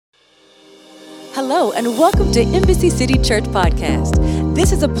Hello, and welcome to Embassy City Church Podcast.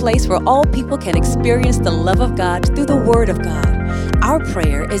 This is a place where all people can experience the love of God through the Word of God. Our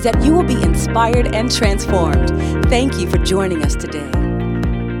prayer is that you will be inspired and transformed. Thank you for joining us today.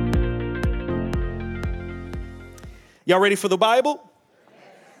 Y'all ready for the Bible?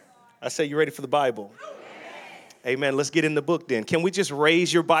 I say you ready for the Bible? Amen. Let's get in the book then. Can we just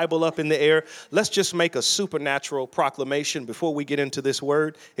raise your Bible up in the air? Let's just make a supernatural proclamation before we get into this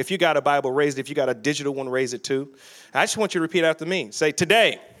word. If you got a Bible, raise it. If you got a digital one, raise it too. I just want you to repeat after me. Say,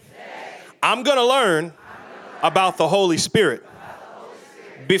 today, I'm going to learn about the Holy Spirit.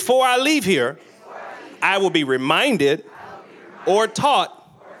 Before I leave here, I will be reminded or taught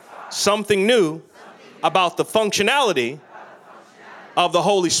something new about the functionality of the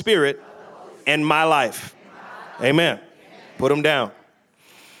Holy Spirit in my life. Amen. Put them down.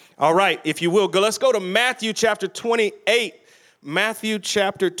 All right, if you will, let's go to Matthew chapter 28. Matthew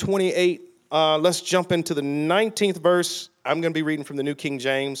chapter 28. Let's jump into the 19th verse. I'm going to be reading from the New King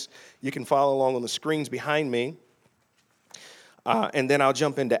James. You can follow along on the screens behind me. And then I'll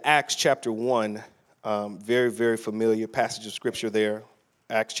jump into Acts chapter 1. Very, very familiar passage of scripture there.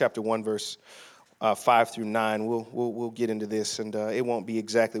 Acts chapter 1, verse 5 through 9. We'll get into this, and it won't be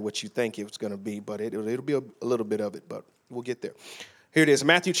exactly what you think it's going to be, but it'll be a little bit of it, but we'll get there. Here it is.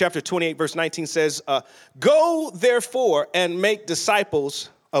 Matthew chapter 28, verse 19 says, Go, therefore, and make disciples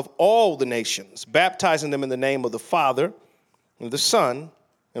of all the nations, baptizing them in the name of the Father, and the Son,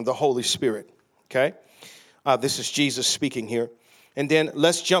 and the Holy Spirit. Okay? This is Jesus speaking here. And then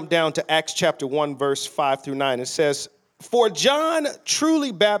let's jump down to Acts chapter 1, verse 5 through 9. It says, For John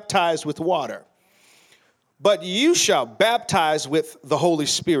truly baptized with water, but you shall baptize with the Holy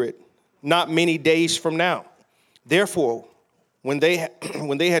Spirit not many days from now. Therefore, when they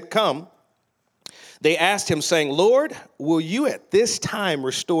had come, they asked him, saying, Lord, will you at this time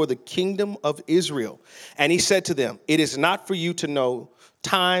restore the kingdom of Israel? And he said to them, It is not for you to know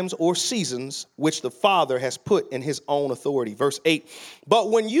times or seasons which the Father has put in his own authority. Verse 8, but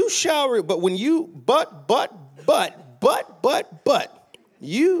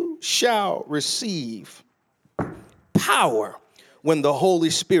you shall receive power when the Holy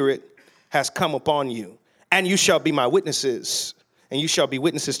Spirit has come upon you, and you shall be my witnesses, and you shall be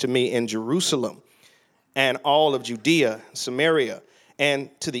witnesses to me in Jerusalem and all of Judea, Samaria, and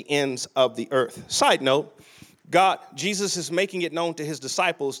to the ends of the earth. Side note, Jesus is making it known to his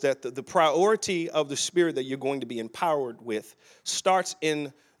disciples that the priority of the Spirit that you're going to be empowered with starts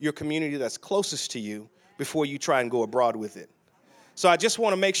in your community that's closest to you before you try and go abroad with it. So I just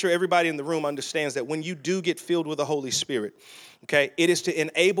want to make sure everybody in the room understands that when you do get filled with the Holy Spirit, okay, it is to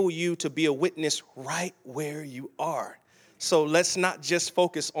enable you to be a witness right where you are. So let's not just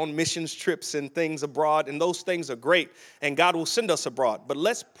focus on missions trips and things abroad, and those things are great, and God will send us abroad. But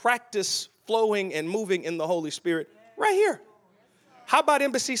let's practice flowing and moving in the Holy Spirit right here. How about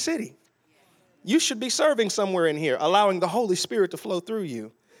Embassy City? You should be serving somewhere in here, allowing the Holy Spirit to flow through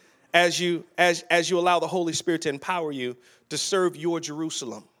you as you allow the Holy Spirit to empower you to serve your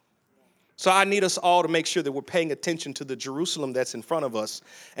Jerusalem. So I need us all to make sure that we're paying attention to the Jerusalem that's in front of us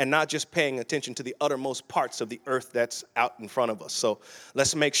and not just paying attention to the uttermost parts of the earth that's out in front of us. So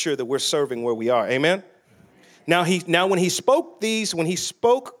let's make sure that we're serving where we are. Amen? Now when he had spoken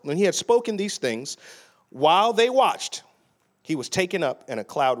these things, while they watched, he was taken up and a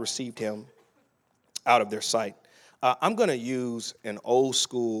cloud received him out of their sight. I'm going to use an old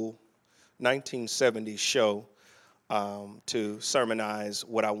school 1970s show to sermonize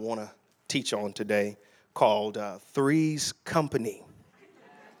what I want to teach on today, called Three's Company.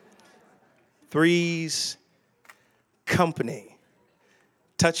 Three's Company.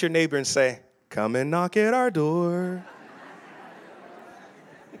 Touch your neighbor and say, come and knock at our door.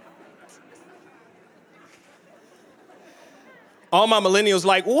 All my millennials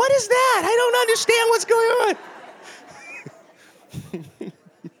like, what is that? I don't understand what's going on.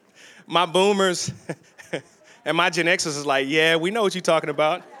 My boomers and my Gen Xers is like, yeah, we know what you're talking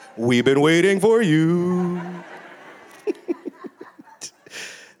about. We've been waiting for you.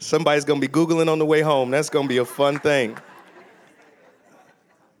 Somebody's going to be Googling on the way home. That's going to be a fun thing.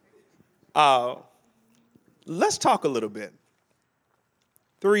 Let's talk a little bit.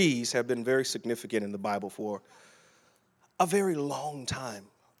 Threes have been very significant in the Bible for a very long time.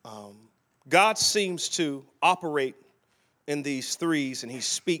 God seems to operate in these threes, and he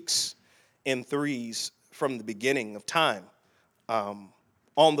speaks in threes from the beginning of time.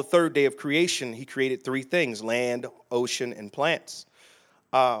 On the third day of creation, he created three things: land, ocean, and plants.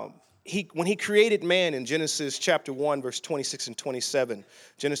 When he created man in Genesis chapter 1, verse 26 and 27,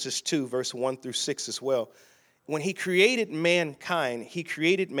 Genesis 2, verse 1 through 6 as well, when he created mankind, he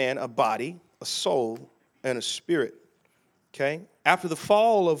created man a body, a soul, and a spirit. Okay? After the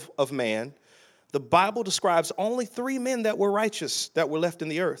fall of man, the Bible describes only 3 men that were righteous that were left in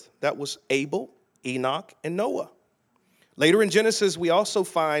the earth. That was Abel, Enoch, and Noah. Later in Genesis, we also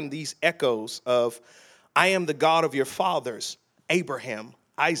find these echoes of, I am the God of your fathers, Abraham,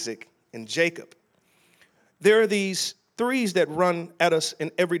 Isaac, and Jacob. There are these threes that run at us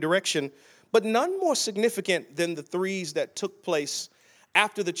in every direction, but none more significant than the threes that took place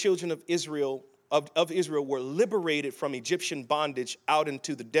after the children of Israel were liberated from Egyptian bondage out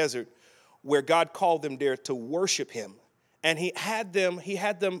into the desert, where God called them there to worship him. And he had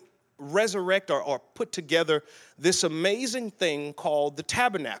them resurrect or put together this amazing thing called the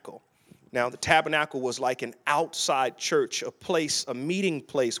tabernacle. Now, the tabernacle was like an outside church, a meeting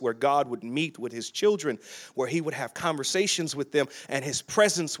place where God would meet with his children, where he would have conversations with them, and his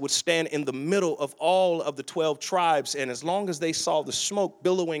presence would stand in the middle of all of the 12 tribes. And as long as they saw the smoke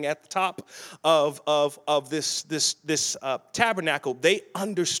billowing at the top of this tabernacle, they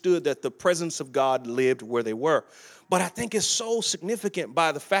understood that the presence of God lived where they were. But I think it's so significant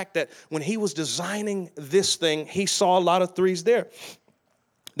by the fact that when he was designing this thing, he saw a lot of threes there.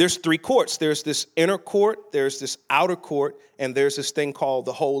 There's 3 courts. There's this inner court, there's this outer court, and there's this thing called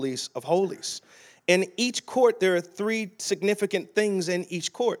the Holies of Holies. In each court, there are 3 significant things in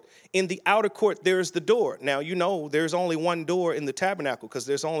each court. In the outer court, there's the door. Now, you know there's only one door in the tabernacle because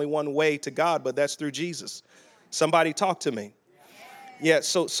there's only one way to God, but that's through Jesus. Somebody talk to me. Yeah,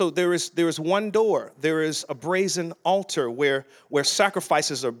 so there is one door. There is a brazen altar where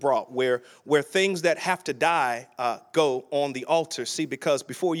sacrifices are brought, where things that have to die go on the altar. See, because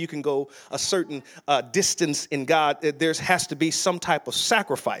before you can go a certain distance in God, there has to be some type of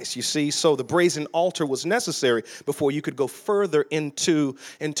sacrifice, you see. So the brazen altar was necessary before you could go further into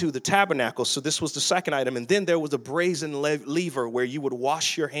the tabernacle. So this was the second item. And then there was a brazen lever where you would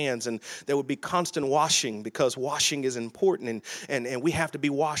wash your hands, and there would be constant washing because washing is important. And we have to be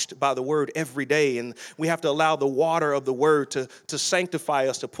washed by the word every day, and we have to allow the water of the word to sanctify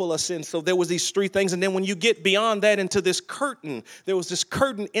us, to pull us in. So there was these 3 things, and then when you get beyond that into this curtain, there was this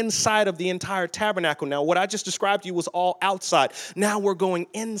curtain inside of the entire tabernacle. Now, what I just described to you was all outside. Now we're going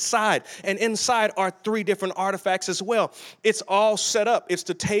inside, and inside are 3 different artifacts as well. It's all set up. It's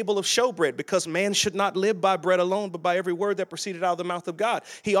the table of showbread, because man should not live by bread alone, but by every word that proceeded out of the mouth of God.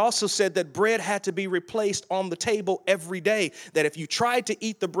 He also said that bread had to be replaced on the table every day, that if you tried to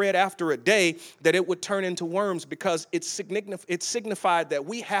eat the bread after a day, that it would turn into worms, because it signified that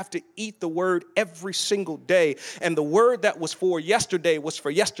we have to eat the word every single day. And the word that was for yesterday was for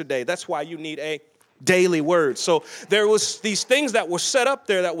yesterday. That's why you need a daily word. So there was these things that were set up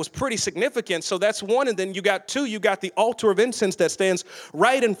there that was pretty significant. So that's one. And then you got 2, you got the altar of incense that stands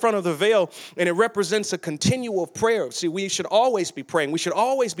right in front of the veil, and it represents a continual prayer. See, we should always be praying. We should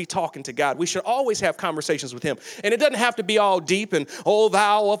always be talking to God. We should always have conversations with him. And it doesn't have to be all deep and, oh,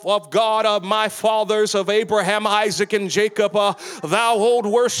 thou of God of my fathers, of Abraham, Isaac, and Jacob, thou old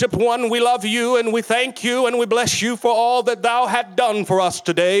worshiped one, we love you and we thank you and we bless you for all that thou hast done for us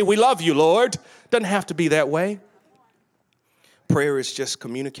today. We love you, Lord. Doesn't have to be that way. Prayer is just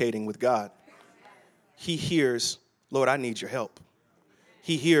communicating with God. He hears, Lord, I need your help.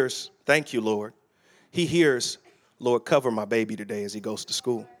 He hears, thank you, Lord. He hears, Lord, cover my baby today as he goes to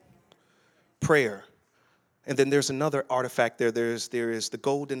school. Prayer. And then there's another artifact there. There is the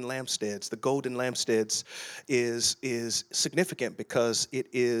golden lampstands. The golden lampstands is significant because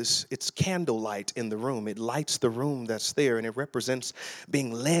it's candlelight in the room. It lights the room that's there, and it represents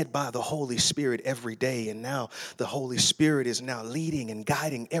being led by the Holy Spirit every day. And now the Holy Spirit is now leading and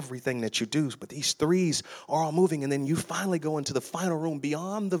guiding everything that you do. But these threes are all moving, and then you finally go into the final room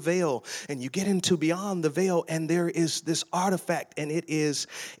beyond the veil, and you get into beyond the veil, and there is this artifact, and it is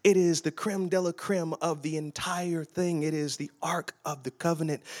the creme de la creme of the entire thing. It is the Ark of the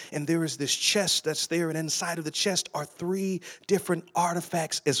Covenant, and there is this chest that's there, and inside of the chest are 3 different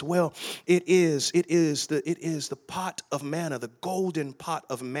artifacts as well. It is the pot of manna, the golden pot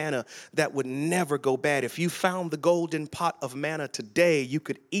of manna that would never go bad. If you found the golden pot of manna today, you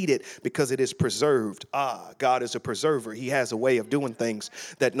could eat it because it is preserved. God is a preserver. He has a way of doing things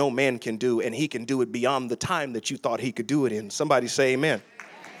that no man can do, and he can do it beyond the time that you thought he could do it in. Somebody say amen.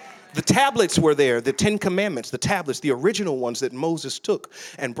 The tablets were there, the 10 Commandments, the tablets, the original ones that Moses took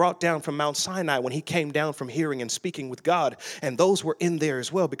and brought down from Mount Sinai when he came down from hearing and speaking with God. And those were in there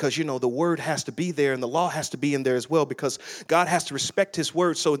as well because, you know, the word has to be there and the law has to be in there as well because God has to respect his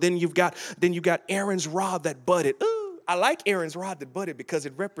word. So then you've got Aaron's rod that budded. I like Aaron's rod that budded because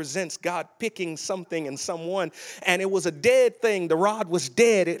it represents God picking something and someone. And it was a dead thing. The rod was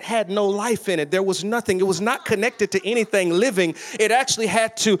dead. It had no life in it. There was nothing. It was not connected to anything living. It actually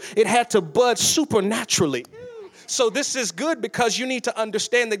had to bud supernaturally. So this is good because you need to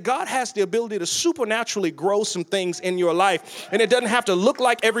understand that God has the ability to supernaturally grow some things in your life. And it doesn't have to look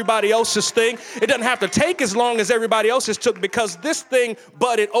like everybody else's thing. It doesn't have to take as long as everybody else's took, because this thing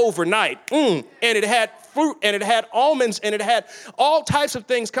budded overnight. And it had fruit, and it had almonds, and it had all types of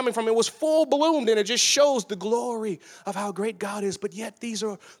things coming from it. It was full bloomed, and it just shows the glory of how great God is. But yet these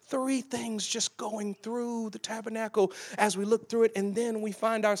are three things just going through the tabernacle as we look through it. And then we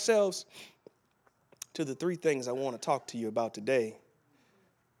find ourselves to the three things I want to talk to you about today,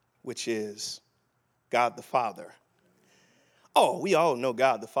 which is God the Father. Oh, we all know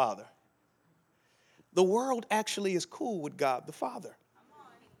God the Father. The world actually is cool with God the Father.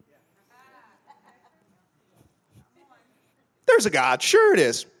 There's a God. Sure it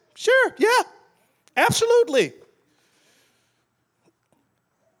is. Sure, yeah, absolutely.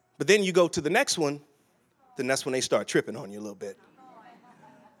 But then you go to the next one, then that's when they start tripping on you a little bit.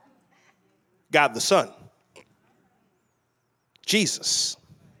 God the Son, Jesus,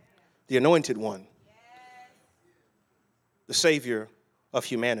 the Anointed One, the Savior of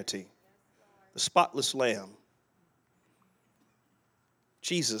humanity, the spotless Lamb.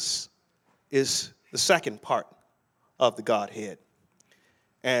 Jesus is the second part of the Godhead.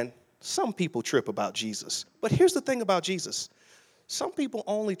 And some people trip about Jesus. But here's the thing about Jesus. Some people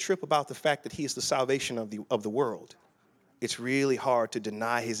only trip about the fact that he is the salvation of the world. It's really hard to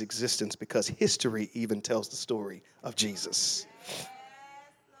deny his existence because history even tells the story of Jesus.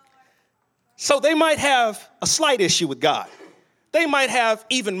 So they might have a slight issue with God. They might have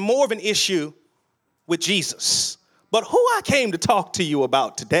even more of an issue with Jesus. But who I came to talk to you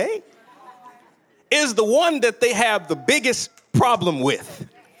about today is the one that they have the biggest problem with.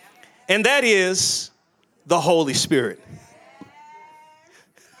 And that is the Holy Spirit.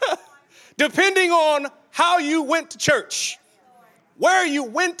 Depending on how you went to church, where you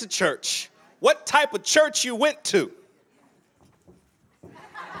went to church, what type of church you went to.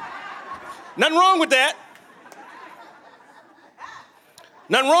 Nothing wrong with that.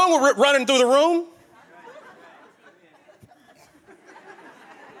 Nothing wrong with running through the room.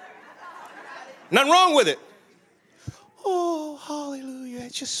 Nothing wrong with it. Oh, hallelujah.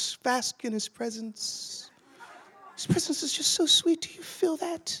 Just bask in his presence. His presence is just so sweet. Do you feel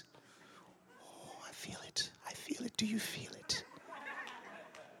that? I feel it. Do you feel it?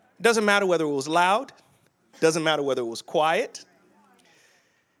 It doesn't matter whether it was loud. It doesn't matter whether it was quiet.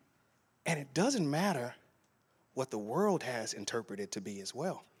 And it doesn't matter what the world has interpreted to be as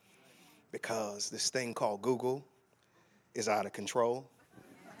well. Because this thing called Google is out of control.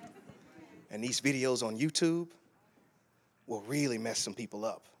 And these videos on YouTube will really mess some people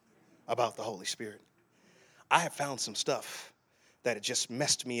up about the Holy Spirit. I have found some stuff that it just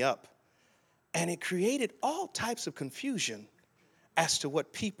messed me up. And it created all types of confusion as to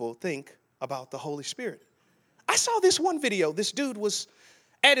what people think about the Holy Spirit. I saw this one video. This dude was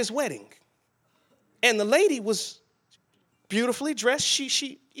at his wedding. And the lady was beautifully dressed.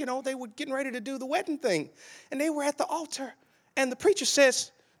 She, they were getting ready to do the wedding thing. And they were at the altar. And the preacher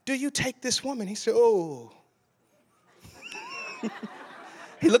says, "Do you take this woman?" He said, "Oh."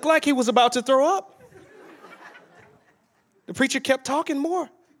 He looked like he was about to throw up. The preacher kept talking more.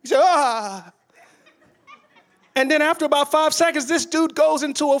 He said, "Ah." And then after about 5 seconds, this dude goes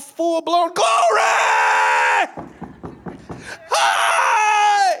into a full-blown glory!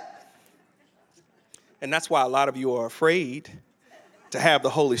 Hi! And that's why a lot of you are afraid to have the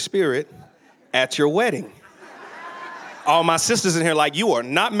Holy Spirit at your wedding. All my sisters in here like, you are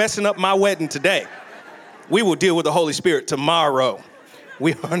not messing up my wedding today. We will deal with the Holy Spirit tomorrow.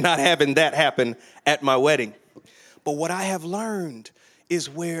 We are not having that happen at my wedding. But what I have learned is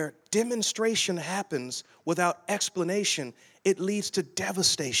where demonstration happens without explanation, it leads to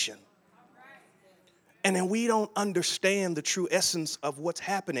devastation. And then we don't understand the true essence of what's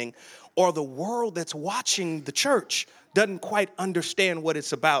happening, or the world that's watching the church doesn't quite understand what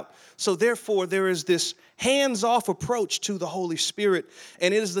it's about. So therefore, there is this hands-off approach to the Holy Spirit,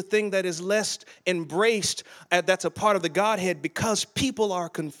 and it is the thing that is less embraced, that's a part of the Godhead, because people are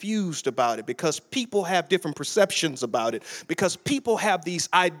confused about it, because people have different perceptions about it, because people have these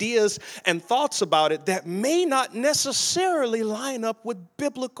ideas and thoughts about it that may not necessarily line up with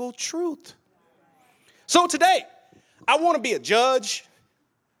biblical truth. So today, I want to be a judge,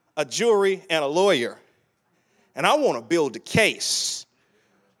 a jury, and a lawyer. And I want to build a case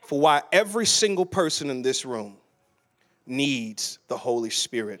for why every single person in this room needs the Holy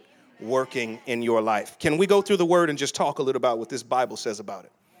Spirit working in your life. Can we go through the word and just talk a little about what this Bible says about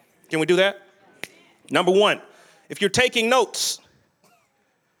it? Can we do that? Number one, if you're taking notes,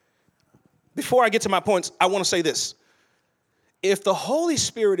 before I get to my points, I want to say this. If the Holy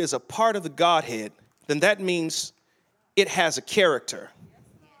Spirit is a part of the Godhead, then that means it has a character,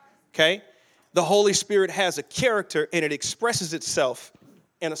 okay? The Holy Spirit has a character and it expresses itself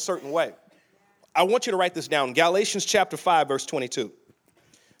in a certain way. I want you to write this down. Galatians chapter 5, verse 22.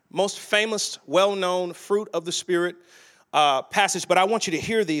 Most famous, well-known fruit of the Spirit passage, but I want you to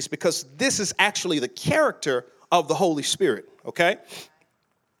hear these because this is actually the character of the Holy Spirit, okay?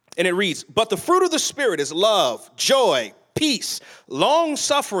 And it reads, but the fruit of the Spirit is love, joy, peace,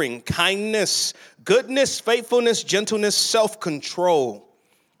 long-suffering, kindness, goodness, faithfulness, gentleness, self-control.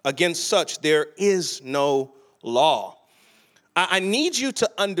 Against such there is no law. I need you to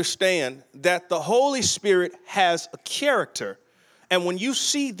understand that the Holy Spirit has a character. And when you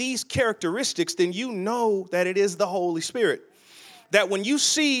see these characteristics, then you know that it is the Holy Spirit. That when you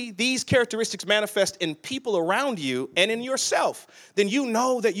see these characteristics manifest in people around you and in yourself, then you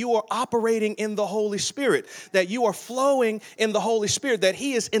know that you are operating in the Holy Spirit, that you are flowing in the Holy Spirit, that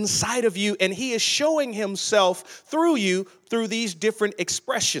He is inside of you and He is showing Himself through you through these different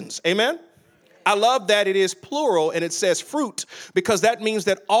expressions. Amen? I love that it is plural and it says fruit because that means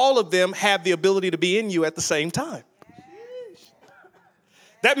that all of them have the ability to be in you at the same time.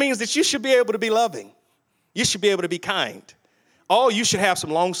 That means that you should be able to be loving. You should be able to be kind. Oh, you should have some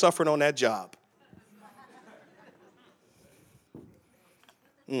long suffering on that job.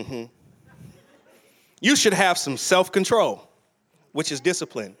 You should have some self-control, which is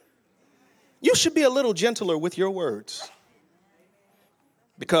discipline. You should be a little gentler with your words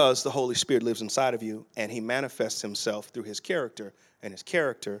because the Holy Spirit lives inside of you and He manifests Himself through His character, and His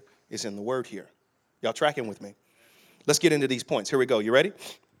character is in the word here. Y'all tracking with me? Let's get into these points. Here we go. You ready?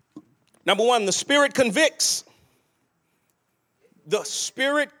 Number one, the Spirit convicts. The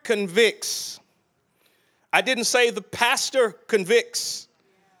Spirit convicts. I didn't say the pastor convicts.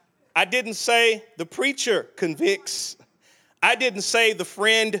 I didn't say the preacher convicts. I didn't say the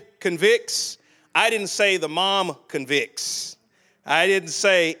friend convicts. I didn't say the mom convicts. I didn't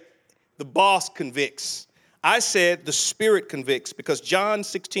say the boss convicts. I said the Spirit convicts because John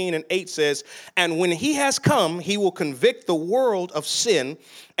 16:8 says, and when He has come, He will convict the world of sin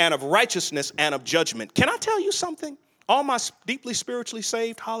and of righteousness and of judgment. Can I tell you something? All my deeply spiritually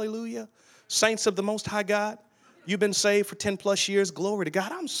saved, hallelujah, saints of the Most High God, you've been saved for 10 plus years. Glory to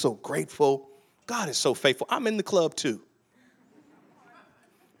God. I'm so grateful. God is so faithful. I'm in the club too.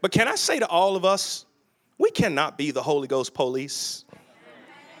 But can I say to all of us, we cannot be the Holy Ghost police.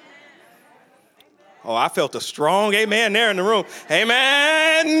 Oh, I felt a strong amen there in the room.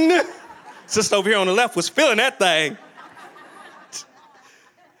 Amen. Sister over here on the left was feeling that thing.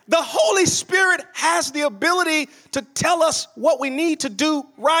 The Holy Spirit has the ability to tell us what we need to do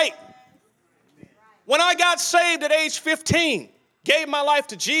right. When I got saved at age 15, gave my life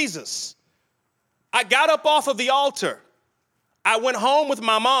to Jesus, I got up off of the altar. I went home with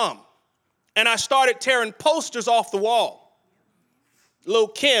my mom, and I started tearing posters off the wall. Lil'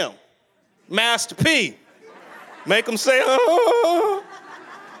 Kim, Master P, make them say, oh.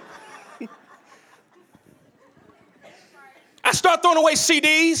 I start throwing away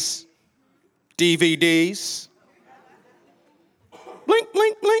CDs, DVDs, blink,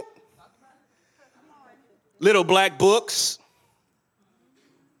 blink, blink, little black books.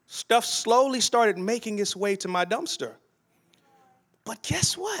 Stuff slowly started making its way to my dumpster. But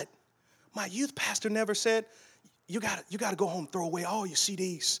guess what? My youth pastor never said, you gotta go home, throw away all your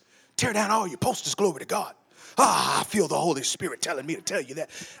CDs, tear down all your posters, glory to God. I feel the Holy Spirit telling me to tell you that.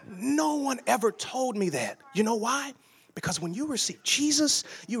 No one ever told me that. You know why? Because when you receive Jesus,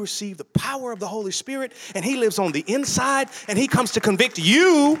 you receive the power of the Holy Spirit, and He lives on the inside, and He comes to convict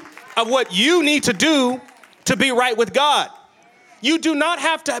you of what you need to do to be right with God. You do not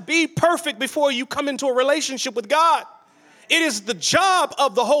have to be perfect before you come into a relationship with God. It is the job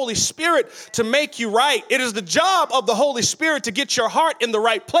of the Holy Spirit to make you right. It is the job of the Holy Spirit to get your heart in the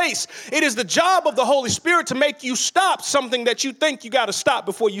right place. It is the job of the Holy Spirit to make you stop something that you think you got to stop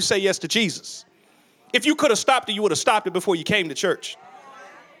before you say yes to Jesus. If you could have stopped it, you would have stopped it before you came to church.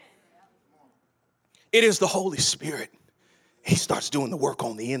 It is the Holy Spirit. He starts doing the work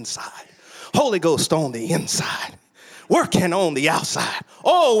on the inside. Holy Ghost on the inside, working on the outside.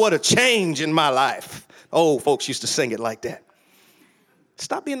 Oh, what a change in my life. Old folks used to sing it like that.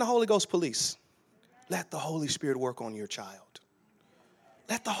 Stop being the Holy Ghost police. Let the Holy Spirit work on your child.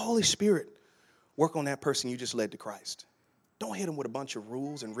 Let the Holy Spirit work on that person you just led to Christ. Don't hit them with a bunch of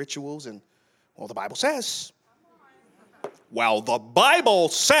rules and rituals and, well, the Bible says. Well, the Bible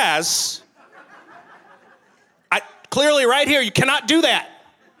says, clearly right here, you cannot do that.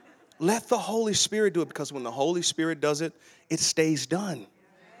 Let the Holy Spirit do it, because when the Holy Spirit does it, it stays done.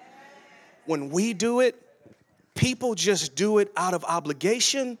 When we do it, people just do it out of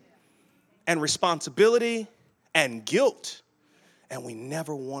obligation and responsibility and guilt. And we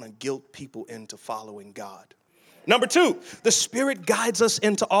never want to guilt people into following God. Number 2, the Spirit guides us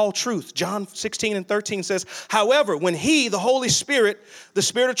into all truth. John 16:13 says, however, when he, the Holy Spirit, the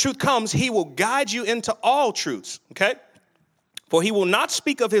Spirit of truth comes, he will guide you into all truths. Okay? For he will not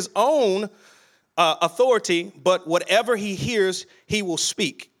speak of his own authority, but whatever he hears, he will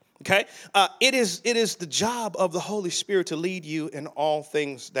speak. Okay? It is the job of the Holy Spirit to lead you in all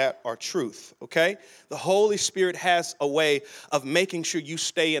things that are truth. Okay? The Holy Spirit has a way of making sure you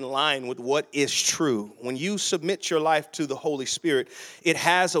stay in line with what is true. When you submit your life to the Holy Spirit, it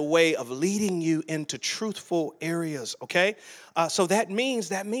has a way of leading you into truthful areas. Okay? So that means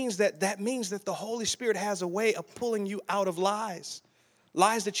that the Holy Spirit has a way of pulling you out of lies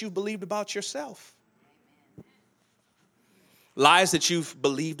that you've believed about yourself. Lies that you've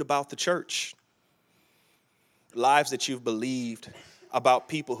believed about the church. Lies that you've believed about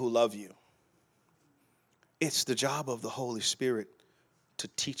people who love you. It's the job of the Holy Spirit to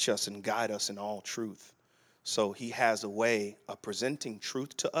teach us and guide us in all truth. So he has a way of presenting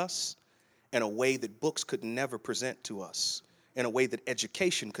truth to us in a way that books could never present to us, in a way that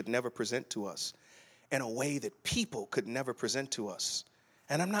education could never present to us, in a way that people could never present to us.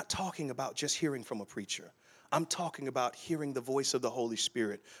 And I'm not talking about just hearing from a preacher. I'm talking about hearing the voice of the Holy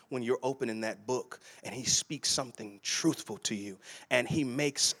Spirit when you're opening that book and he speaks something truthful to you, and he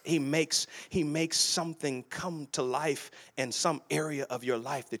makes something come to life in some area of your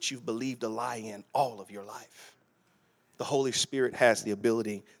life that you've believed a lie in all of your life. The Holy Spirit has the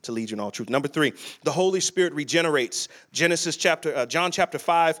ability to lead you in all truth. Number 3, the Holy Spirit regenerates. John chapter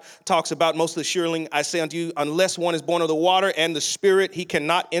 5 talks about, most assuredly I say unto you, unless one is born of the water and the Spirit, he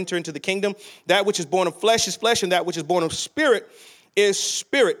cannot enter into the kingdom. That which is born of flesh is flesh, and that which is born of spirit is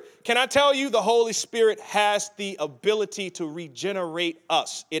spirit. Can I tell you, the Holy Spirit has the ability to regenerate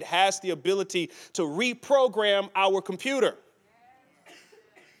us. It has the ability to reprogram our computer.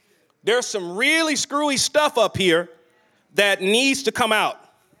 There's some really screwy stuff up here that needs to come out.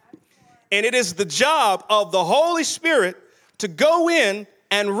 And it is the job of the Holy Spirit to go in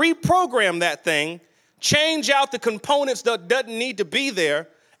and reprogram that thing, change out the components that doesn't need to be there,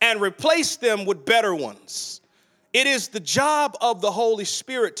 and replace them with better ones. It is the job of the Holy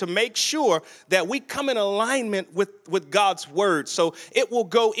Spirit to make sure that we come in alignment with God's word. So it will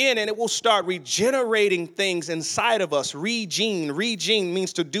go in and it will start regenerating things inside of us. Regene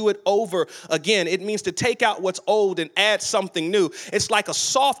means to do it over again. It means to take out what's old and add something new. It's like a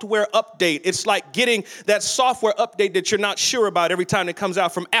software update. It's like getting that software update that you're not sure about every time it comes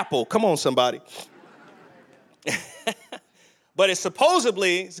out from Apple. Come on, somebody. But it's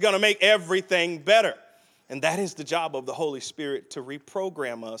going to make everything better. And that is the job of the Holy Spirit, to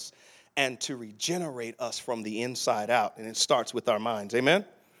reprogram us and to regenerate us from the inside out. And it starts with our minds. Amen?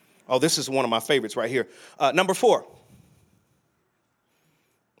 Oh, this is one of my favorites right here. Number 4.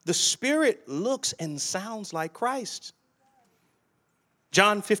 The Spirit looks and sounds like Christ.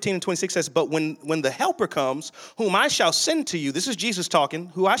 John 15:26 says, but when the Helper comes, whom I shall send to you, this is Jesus talking,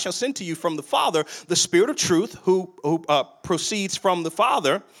 who I shall send to you from the Father, the Spirit of truth, who proceeds from the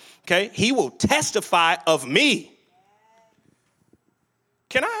Father, okay, he will testify of me.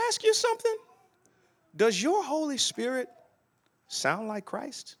 Can I ask you something? Does your Holy Spirit sound like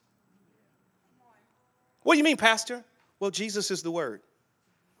Christ? What do you mean, Pastor? Well, Jesus is the Word,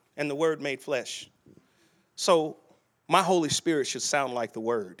 and the Word made flesh. So my Holy Spirit should sound like the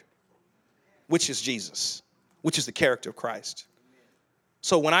Word, which is Jesus, which is the character of Christ.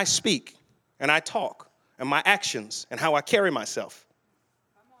 So when I speak and I talk and my actions and how I carry myself,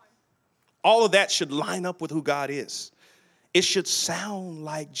 all of that should line up with who God is. It should sound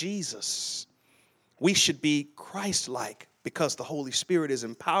like Jesus. We should be Christ-like because the Holy Spirit is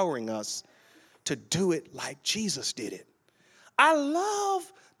empowering us to do it like Jesus did it. I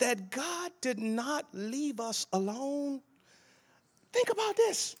love that God did not leave us alone. Think about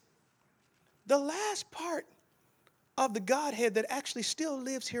this. The last part of the Godhead that actually still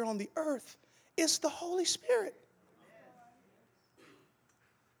lives here on the earth is the Holy Spirit.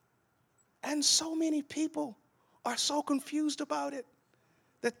 And so many people are so confused about it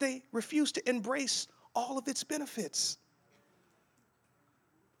that they refuse to embrace all of its benefits.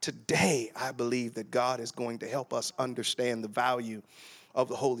 Today, I believe that God is going to help us understand the value of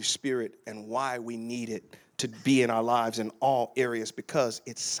the Holy Spirit and why we need it to be in our lives in all areas, because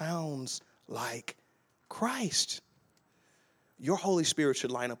it sounds like Christ. your Holy Spirit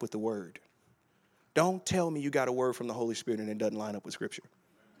should line up with the Word. Don't tell me you got a word from the Holy Spirit and it doesn't line up with Scripture.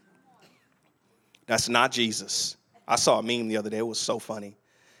 That's not Jesus. I saw a meme the other day. It was so funny.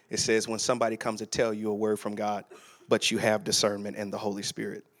 It says, when somebody comes to tell you a word from God, but you have discernment and the Holy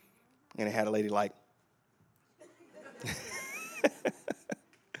Spirit. And it had a lady like,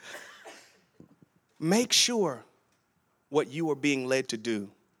 make sure what you are being led to do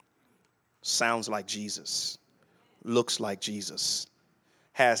sounds like Jesus, looks like Jesus,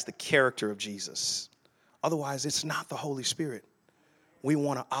 has the character of Jesus. Otherwise, it's not the Holy Spirit. We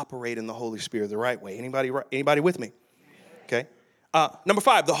want to operate in the Holy Spirit the right way. Anybody with me? Okay. Number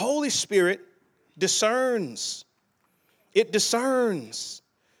 5, the Holy Spirit discerns. It discerns.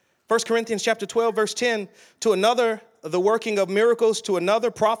 1 Corinthians chapter 12, verse 10, to another, the working of miracles, to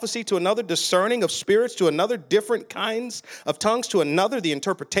another, prophecy, to another, discerning of spirits, to another, different kinds of tongues, to another, the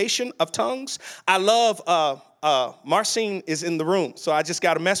interpretation of tongues. I love, Marcine is in the room, so I just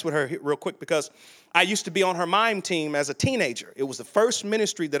got to mess with her real quick because I used to be on her mime team as a teenager. It was the first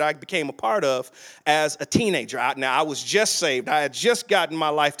ministry that I became a part of as a teenager. Now, I was just saved. I had just gotten my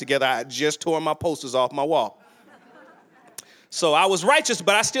life together. I had just torn my posters off my wall. So I was righteous,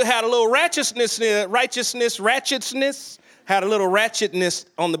 but I still had a little ratchetness, had a little ratchetness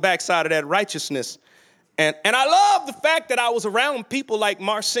on the backside of that righteousness. And I love the fact that I was around people like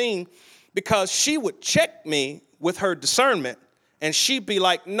Marcine because she would check me with her discernment. And she'd be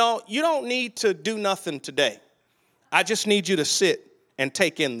like, no, you don't need to do nothing today. I just need you to sit and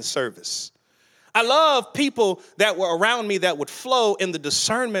take in the service. I love people that were around me that would flow in the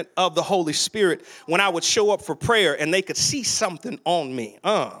discernment of the Holy Spirit when I would show up for prayer and they could see something on me.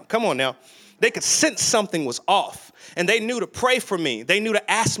 Come on now. They could sense something was off. And they knew to pray for me. They knew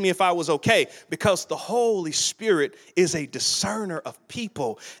to ask me if I was okay because the Holy Spirit is a discerner of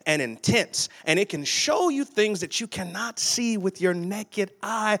people and intents. And it can show you things that you cannot see with your naked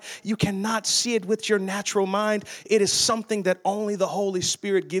eye. You cannot see it with your natural mind. It is something that only the Holy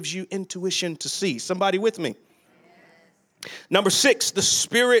Spirit gives you intuition to see. Somebody with me? Number 6, the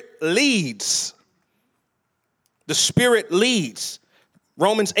Spirit leads. The Spirit leads.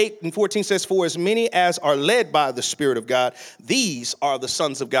 Romans 8:14 says, for as many as are led by the Spirit of God, these are the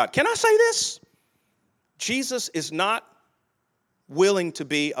sons of God. Can I say this? Jesus is not willing to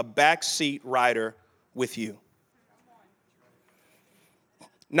be a backseat rider with you.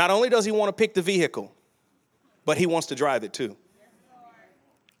 Not only does he want to pick the vehicle, but he wants to drive it too.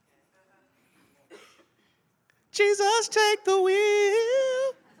 Jesus, take the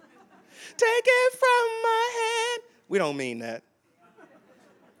wheel. Take it from my hand. We don't mean that.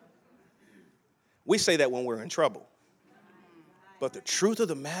 We say that when we're in trouble. But the truth of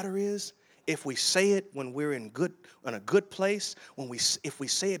the matter is, if we say it when we're in a good place, if we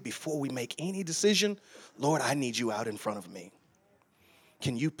say it before we make any decision, Lord, I need you out in front of me.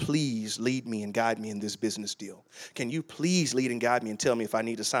 Can you please lead me and guide me in this business deal? Can you please lead and guide me and tell me if I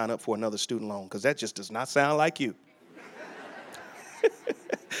need to sign up for another student loan? Because that just does not sound like you.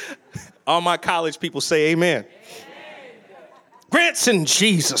 All my college people say amen. Grants in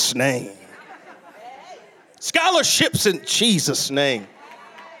Jesus' name. Scholarships in Jesus' name.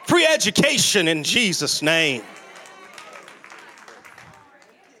 Free education in Jesus' name.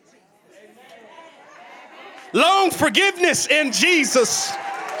 Loan forgiveness in Jesus.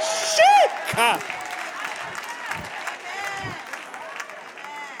 Shit.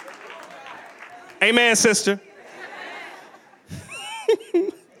 Amen, sister.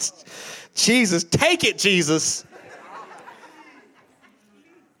 Jesus, take it, Jesus.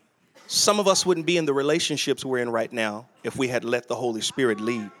 Some of us wouldn't be in the relationships we're in right now if we had let the Holy Spirit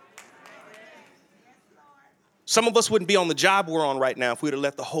lead. Some of us wouldn't be on the job we're on right now if we'd have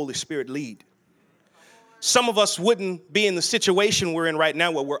let the Holy Spirit lead. Some of us wouldn't be in the situation we're in right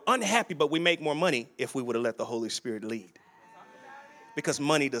now where we're unhappy, but we make more money if we would have let the Holy Spirit lead. Because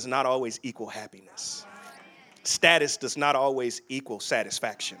money does not always equal happiness. Status does not always equal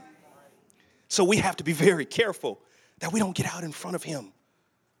satisfaction. So we have to be very careful that we don't get out in front of him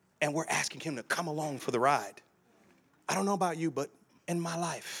and we're asking him to come along for the ride. I don't know about you, but in my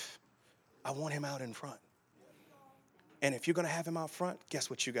life, I want him out in front. And if you're going to have him out front, guess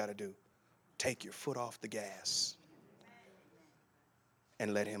what you got to do? Take your foot off the gas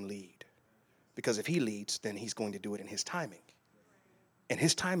and let him lead. Because if he leads, then he's going to do it in his timing. And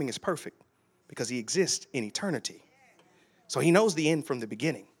his timing is perfect because he exists in eternity. So he knows the end from the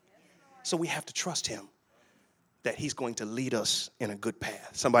beginning. So we have to trust him that he's going to lead us in a good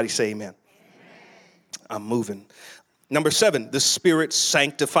path. Somebody say amen. I'm moving. Number 7, the Spirit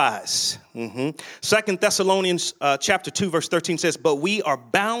sanctifies. 2 Thessalonians chapter 2, verse 13 says, but we are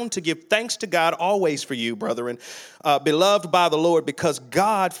bound to give thanks to God always for you, brethren, beloved by the Lord, because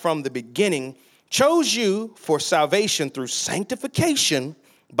God from the beginning chose you for salvation through sanctification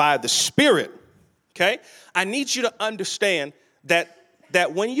by the Spirit. Okay? I need you to understand that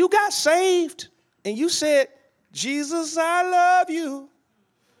when you got saved and you said, Jesus, I love you,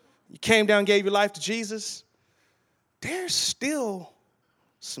 you came down and gave your life to Jesus, there's still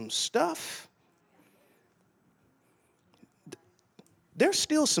some stuff. There's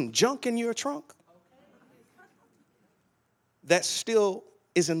still some junk in your trunk that still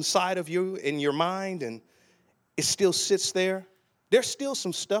is inside of you, in your mind, and it still sits there. There's still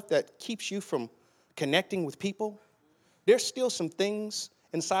some stuff that keeps you from connecting with people. There's still some things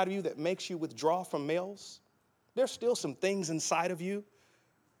inside of you that makes you withdraw from males. There's still some things inside of you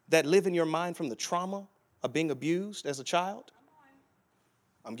that live in your mind from the trauma of being abused as a child.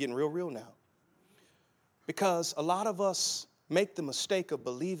 I'm getting real now. Because a lot of us make the mistake of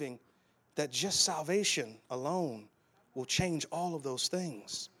believing that just salvation alone will change all of those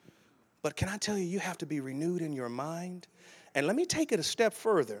things. But can I tell you, you have to be renewed in your mind. And let me take it a step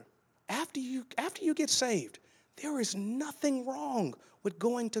further. After you get saved, there is nothing wrong with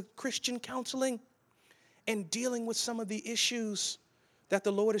going to Christian counseling and dealing with some of the issues that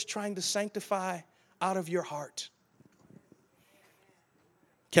the Lord is trying to sanctify out of your heart.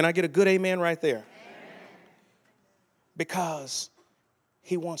 Can I get a good amen right there? Amen. Because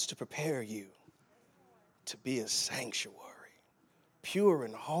he wants to prepare you to be a sanctuary, pure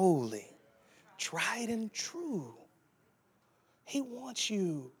and holy, tried and true. He wants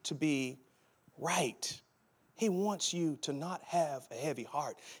you to be right. He wants you to not have a heavy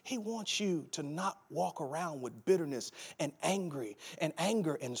heart. He wants you to not walk around with bitterness and anger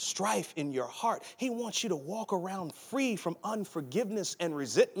and strife in your heart. He wants you to walk around free from unforgiveness and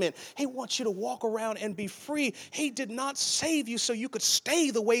resentment. He wants you to walk around and be free. He did not save you so you could stay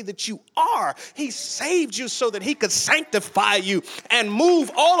the way that you are. He saved you so that he could sanctify you and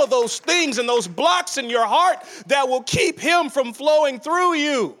move all of those things and those blocks in your heart that will keep him from flowing through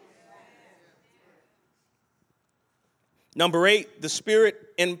you. Number 8, the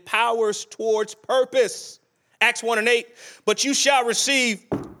Spirit empowers towards purpose. Acts 1:8, but you shall receive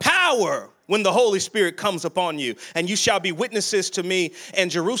power when the Holy Spirit comes upon you, and you shall be witnesses to me in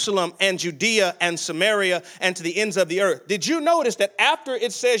Jerusalem and Judea and Samaria and to the ends of the earth. Did you notice that after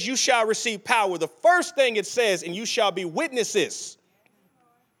it says you shall receive power, the first thing it says, and you shall be witnesses?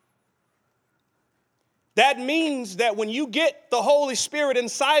 That means that when you get the Holy Spirit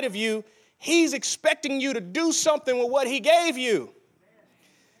inside of you, he's expecting you to do something with what he gave you.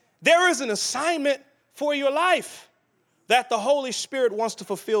 There is an assignment for your life that the Holy Spirit wants to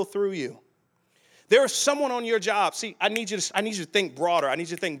fulfill through you. There is someone on your job. See, I need you to think broader. I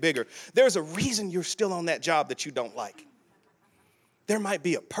need you to think bigger. There's a reason you're still on that job that you don't like. There might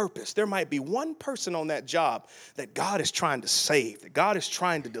be a purpose. There might be one person on that job that God is trying to save, that God is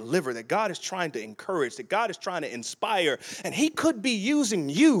trying to deliver, that God is trying to encourage, that God is trying to inspire. And he could be using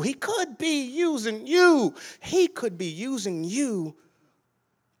you. He could be using you. He could be using you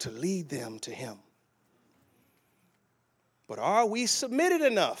to lead them to him. But are we submitted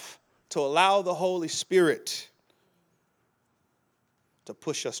enough to allow the Holy Spirit to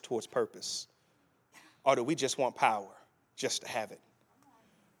push us towards purpose? Or do we just want power just to have it?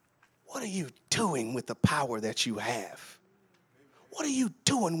 What are you doing with the power that you have? What are you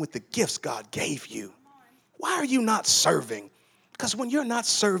doing with the gifts God gave you? Why are you not serving? Because when you're not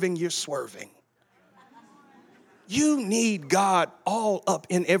serving, you're swerving. You need God all up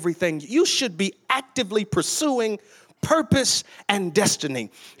in everything. You should be actively pursuing purpose and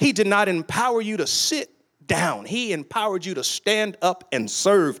destiny. He did not empower you to sit down. He empowered you to stand up and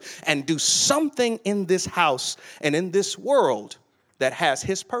serve and do something in this house and in this world that has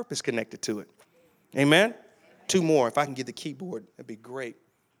his purpose connected to it. Amen? 2 more. If I can get the keyboard, that'd be great.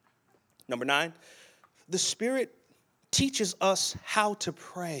 Number 9, the Spirit teaches us how to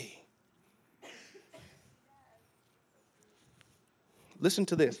pray. Listen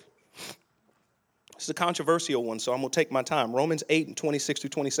to this. This is a controversial one, so I'm going to take my time. Romans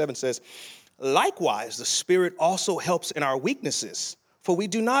 8:26-27 says, likewise, the Spirit also helps in our weaknesses. For we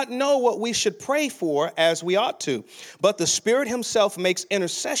do not know what we should pray for as we ought to, but the Spirit himself makes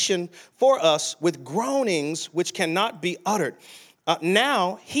intercession for us with groanings which cannot be uttered.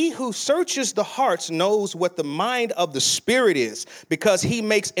 Now, he who searches the hearts knows what the mind of the Spirit is, because he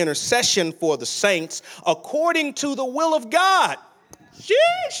makes intercession for the saints according to the will of God.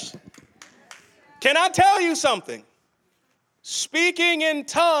 Sheesh. Can I tell you something? Speaking in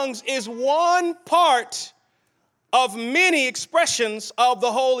tongues is one part of many expressions of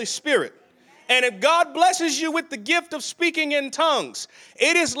the Holy Spirit. And if God blesses you with the gift of speaking in tongues,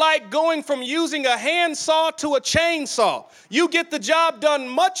 it is like going from using a handsaw to a chainsaw. You get the job done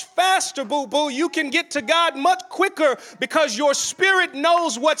much faster, boo-boo. You can get to God much quicker because your spirit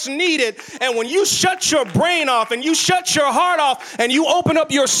knows what's needed. And when you shut your brain off and you shut your heart off and you open up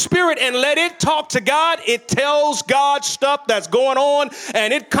your spirit and let it talk to God, it tells God stuff that's going on,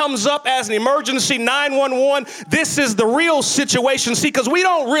 and it comes up as an emergency 911. This is the real situation. See, because we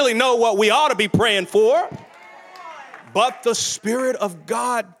don't really know what we ought to be praying for, but the Spirit of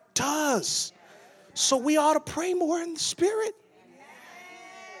God does. So we ought to pray more in the Spirit,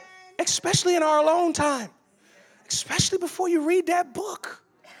 especially in our alone time, especially before you read that book,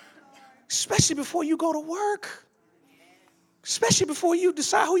 especially before you go to work, especially before you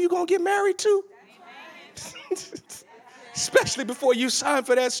decide who you're going to get married to, especially before you sign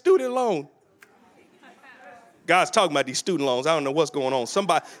for that student loan. God's talking about these student loans. I don't know what's going on.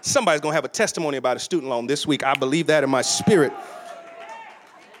 Somebody's going to have a testimony about a student loan this week. I believe that in my spirit.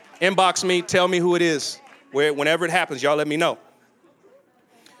 Inbox me. Tell me who it is. Whenever it happens, y'all let me know.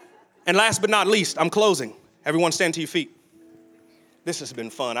 And last but not least, I'm closing. Everyone stand to your feet. This has been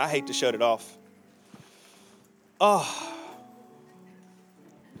fun. I hate to shut it off. Oh.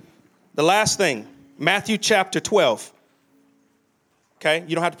 The last thing, Matthew chapter 12. Okay?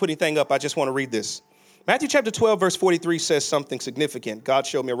 You don't have to put anything up. I just want to read this. Matthew chapter 12, verse 43 says something significant. God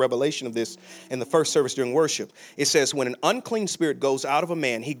showed me a revelation of this in the first service during worship. It says, when an unclean spirit goes out of a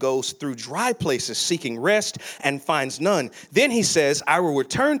man, he goes through dry places seeking rest and finds none. Then he says, I will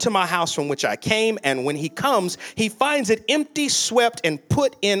return to my house from which I came. And when he comes, he finds it empty, swept, and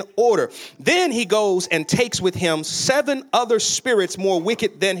put in order. Then he goes and takes with him 7 other spirits more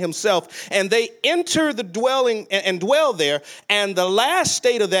wicked than himself. And they enter the dwelling and dwell there. And the last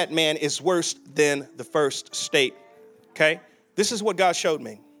state of that man is worse than the first state. Okay? This is what God showed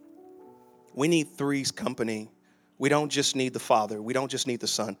me. We need three's company. We don't just need the Father. We don't just need the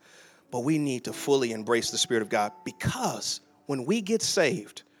Son. But we need to fully embrace the Spirit of God, because when we get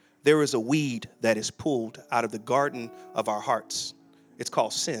saved, there is a weed that is pulled out of the garden of our hearts. It's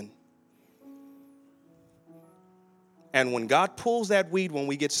called sin. And when God pulls that weed when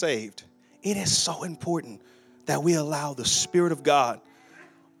we get saved, it is so important that we allow the Spirit of God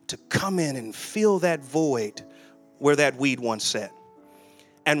to come in and fill that void where that weed once sat.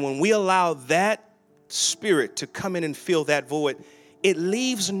 And when we allow that Spirit to come in and fill that void, it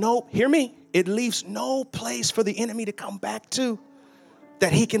leaves no place for the enemy to come back to,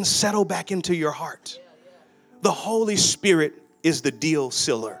 that he can settle back into your heart. The Holy Spirit is the deal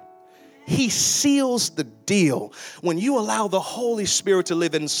sealer. He seals the deal. When you allow the Holy Spirit to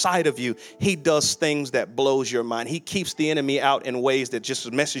live inside of you, he does things that blows your mind. He keeps the enemy out in ways that just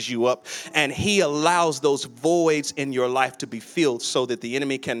messes you up. And he allows those voids in your life to be filled so that the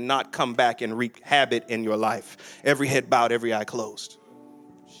enemy cannot come back and wreak havoc in your life. Every head bowed, every eye closed.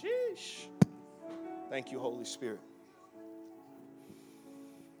 Sheesh. Thank you, Holy Spirit.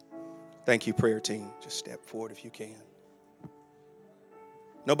 Thank you, prayer team. Just step forward if you can.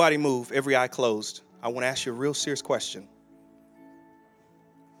 Nobody move, every eye closed. I want to ask you a real serious question.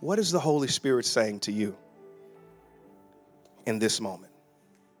 What is the Holy Spirit saying to you in this moment?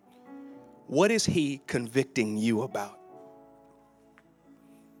 What is he convicting you about?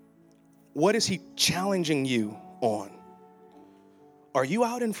 What is he challenging you on? Are you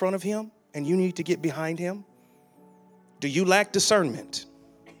out in front of him and you need to get behind him? Do you lack discernment?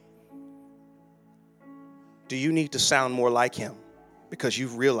 Do you need to sound more like him? Because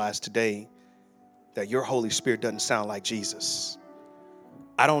you've realized today that your Holy Spirit doesn't sound like Jesus.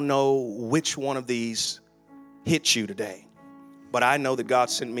 I don't know which one of these hit you today, but I know that God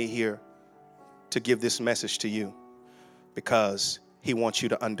sent me here to give this message to you because he wants you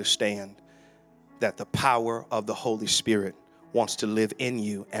to understand that the power of the Holy Spirit wants to live in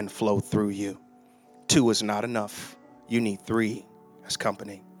you and flow through you. 2 is not enough. You need 3 as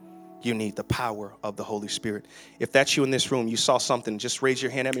company. You need the power of the Holy Spirit. If that's you in this room, you saw something, just raise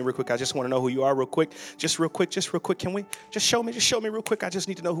your hand at me real quick. I just want to know who you are real quick. Just real quick. Can we just show me real quick? I just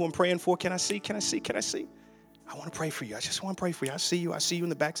need to know who I'm praying for. Can I see? I want to pray for you. I just want to pray for you. I see you in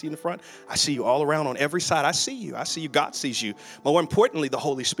the back, see you in the front. I see you all around on every side. I see you. God sees you. More importantly, the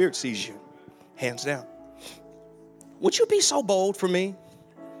Holy Spirit sees you. Hands down. Would you be so bold for me?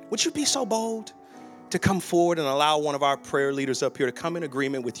 Would you be so bold to come forward and allow one of our prayer leaders up here to come in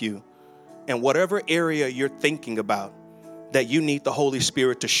agreement with you? And whatever area you're thinking about that you need the Holy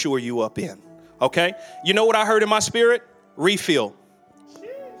Spirit to shore you up in. Okay? You know what I heard in my spirit? Refill.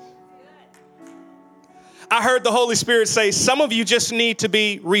 I heard the Holy Spirit say, some of you just need to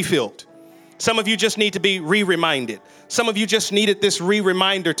be refilled. Some of you just need to be re-reminded. Some of you just needed this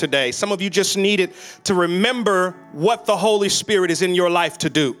re-reminder today. Some of you just needed to remember what the Holy Spirit is in your life to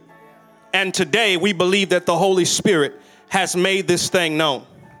do. And today we believe that the Holy Spirit has made this thing known.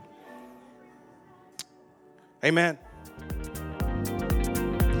 Amen.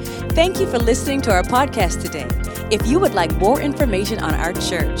 Thank you for listening to our podcast today. If you would like more information on our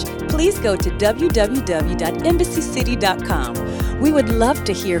church, please go to www.embassycity.com. We would love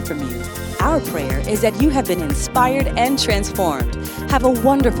to hear from you. Our prayer is that you have been inspired and transformed. Have a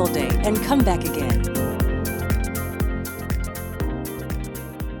wonderful day and come back again.